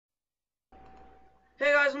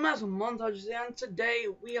guys, I'm Massive Montages, and today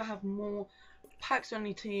we have more packs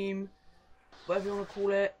only team, whatever you want to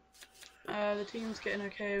call it. The team's getting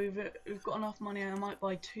okay. We've got enough money. I might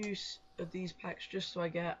buy 2 of these packs just so I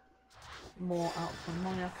get more out of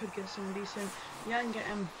my money. I could get some decent. Yeah, I can get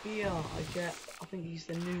Mbia. I think he's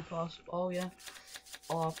the new class. Oh yeah.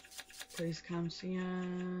 Oh, please come see.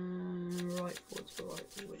 Right forward to the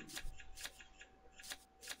right wing.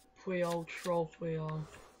 Puyol, troll Puyol.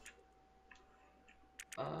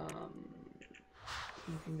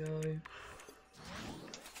 You can go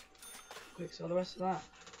quick sell the rest of that.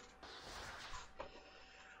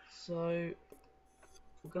 So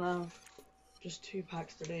we're gonna have just 2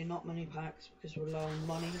 packs today, not many packs because we're low on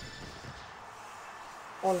money.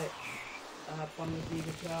 Olic,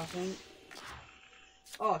 Bundesliga player, I think.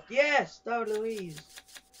 Oh yes, David Luiz.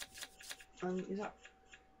 Is that?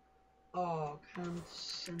 Oh, can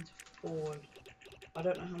centre forward. I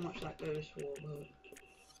don't know how much that goes for, but.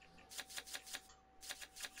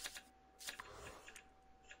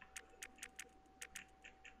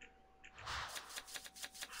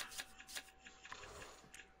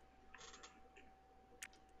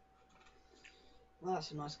 Well,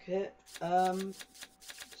 that's a nice kit.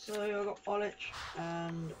 So I got Olic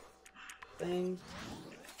and thing.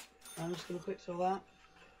 I'm just gonna quick sell that.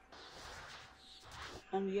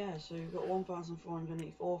 And yeah, so we've got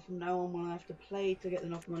 1,484. From now on, we'll have to play to get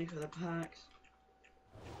enough money for the packs.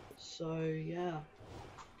 So yeah,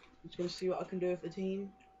 I'm just gonna see what I can do with the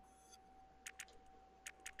team.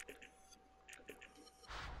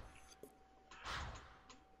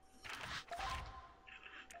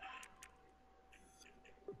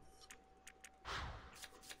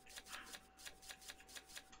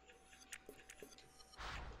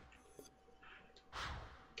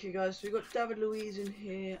 Okay guys, so we've got David Luiz in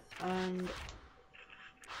here and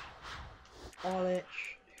Olic,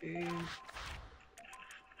 who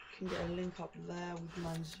can get a link up there with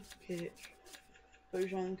Mandzukic.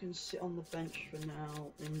 Bojan can sit on the bench for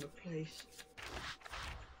now and replace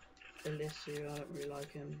Eliseu. I don't really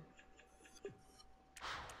like him.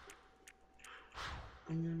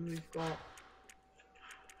 And then we've got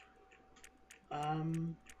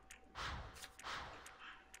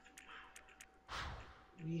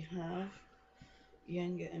we have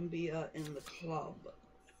Yenga Mbia in the club.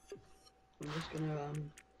 I'm just gonna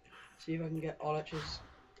see if I can get Olic's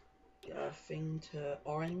thing to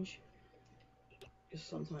orange. Because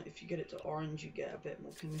sometimes if you get it to orange, you get a bit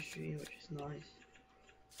more chemistry, which is nice.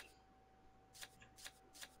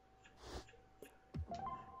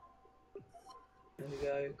 There we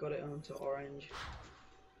go, got it onto orange.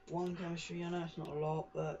 1 chemistry, I know it's not a lot,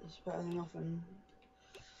 but it's better than nothing.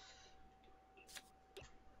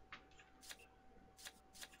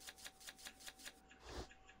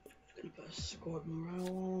 Gonna put a squad morale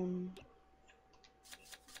on. I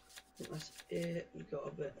think that's it. We've got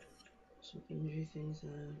a bit, some injury things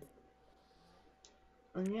there.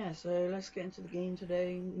 And yeah, so let's get into the game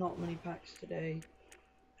today. Not many packs today.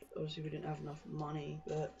 Obviously we didn't have enough money,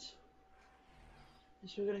 but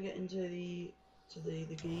so we're gonna get into the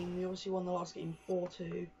game. We obviously won the last game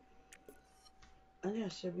 4-2. And yeah,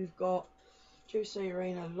 so we've got Jose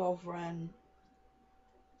Reina, Lovren,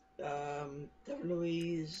 David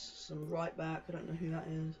Luiz, some right back, I don't know who that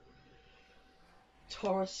is.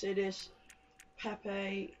 Torresidis,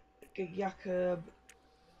 Pepe, Jakob,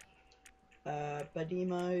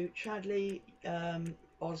 Badimo, Chadley,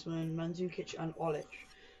 Osman, Mandzukic and Olic.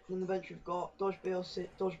 And on the bench we've got Dodgeball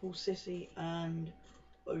Sissy and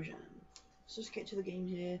Bojan. So let's get to the game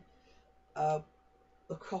here.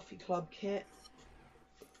 The Coffee Club kit.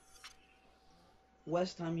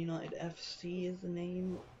 West Ham United FC is the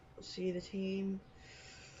name. See the team.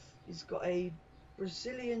 He's got a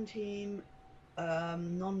Brazilian team,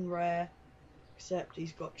 non-rare, except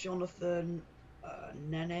he's got Jonathan,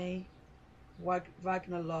 Nene,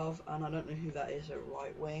 Wagner Love, and I don't know who that is at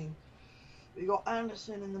right wing. We got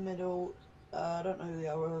Anderson in the middle. I don't know who the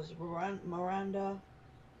other was. Miranda.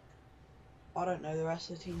 I don't know the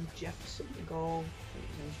rest of the team. Jefferson the goal. I think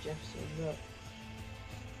his name's Jefferson, but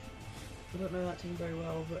I don't know that team very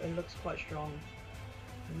well, but it looks quite strong.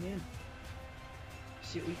 And yeah,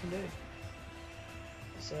 see what we can do.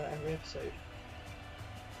 It's every episode.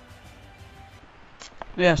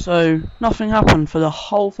 Yeah, so nothing happened for the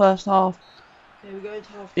whole first half. Okay, we go into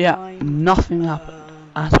half time. Yeah, nothing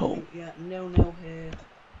happened at all. Yeah, 0-0 here.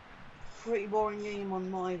 Pretty boring game on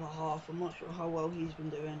my behalf. I'm not sure how well he's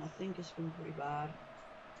been doing. I think it's been pretty bad.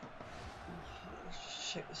 Let's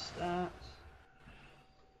just check the stats.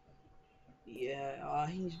 Yeah,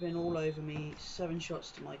 he's been all over me. 7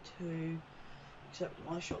 shots to my 2. Except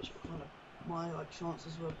my shots were kind of, my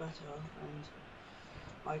chances were better, and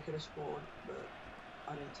I could have scored, but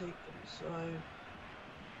I didn't take them, so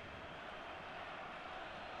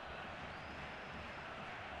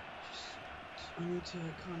I need to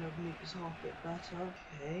kind of make this half a bit better.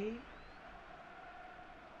 Okay.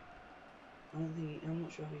 I'm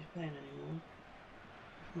not sure if he's playing anymore.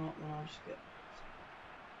 If not, then I'll just get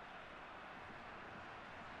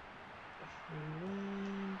a free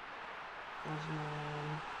win.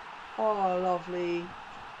 Osman. Oh, lovely.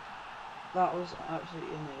 That was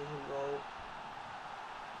absolutely amazing goal.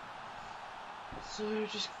 So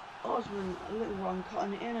just Osman, a little run,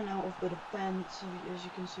 cutting in and out of the defence, as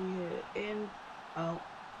you can see here. In, out,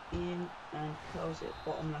 in, and curls it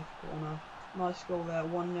bottom left corner. Nice goal there,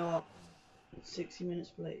 1-0 up, 60 minutes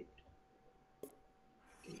played.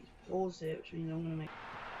 Okay, pause it, which means I'm going to make...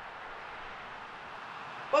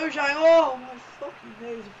 Bojang! Oh my fucking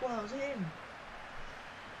days, I thought I was in!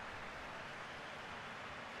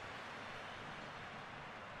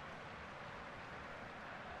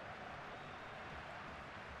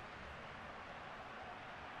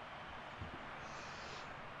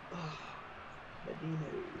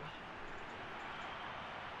 Bedino.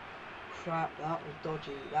 Crap, that was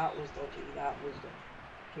dodgy, that was dodgy, that was dodgy.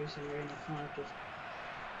 Jason Marina kind of just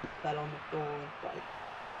fell on the floor, like,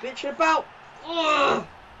 bitch about! Ugh!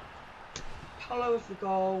 Palo with the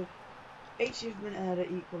goal, 80th minute header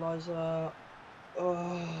equaliser.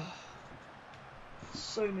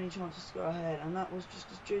 So many chances to go ahead, and that was just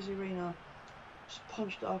as Jose Reina just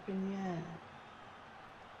punched it up in the air.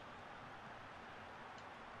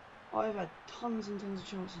 I've had tons and tons of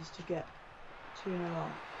chances to get 2-0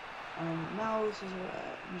 up, and now this is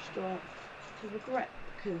where you start to regret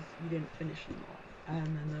because you didn't finish them off. And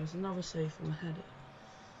then there was another save from a header.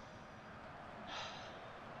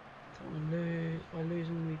 Don't want to lose. If I lose,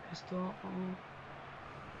 I'm going to be pissed off.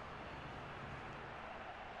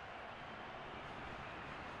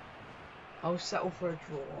 I'll settle for a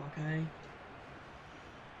draw, okay?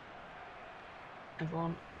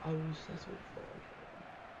 Everyone, I will settle for a draw.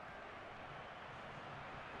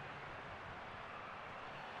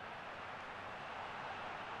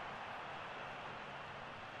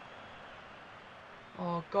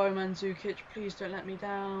 Oh, go Mandzukic, please don't let me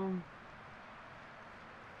down.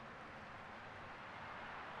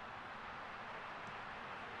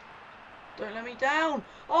 Don't let me down!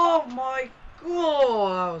 Oh my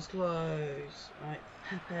god, that was close. Right,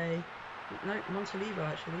 Pepe. No, Montalivo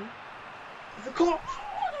actually. The corner!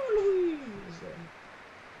 Louise!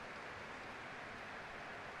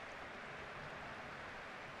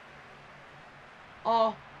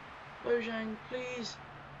 Oh, Bojang, please.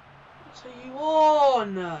 So you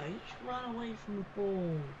on! You just ran away from the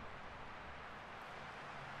ball.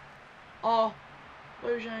 Oh,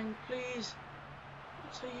 Bojang, please.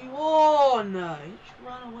 So you on! You just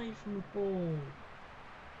ran away from the ball.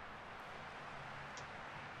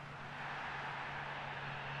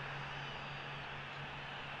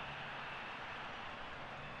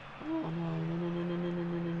 Oh no, no, no, no, no, no, no,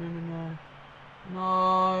 no, no, no, no.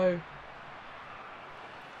 No.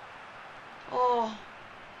 Oh.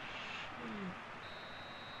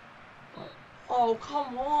 Oh,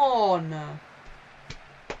 come on.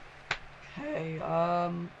 Okay,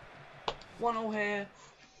 1-0 here.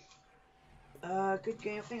 Good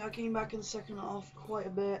game. I think I came back in the second half quite a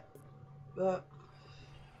bit, but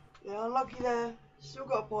yeah, unlucky there. Still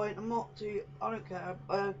got a point. I don't care.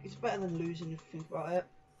 It's better than losing if you think about it.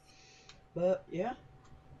 But yeah.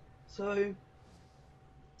 So, hope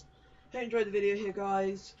you enjoyed the video here,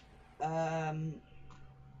 guys.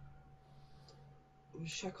 We'll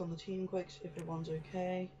check on the team quick if everyone's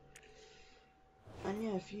okay. And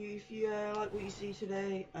yeah, if you like what you see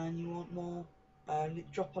today and you want more,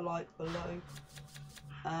 drop a like below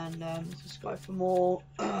and subscribe for more.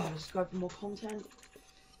 Subscribe for more content.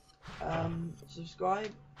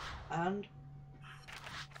 Subscribe and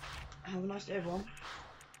have a nice day, everyone.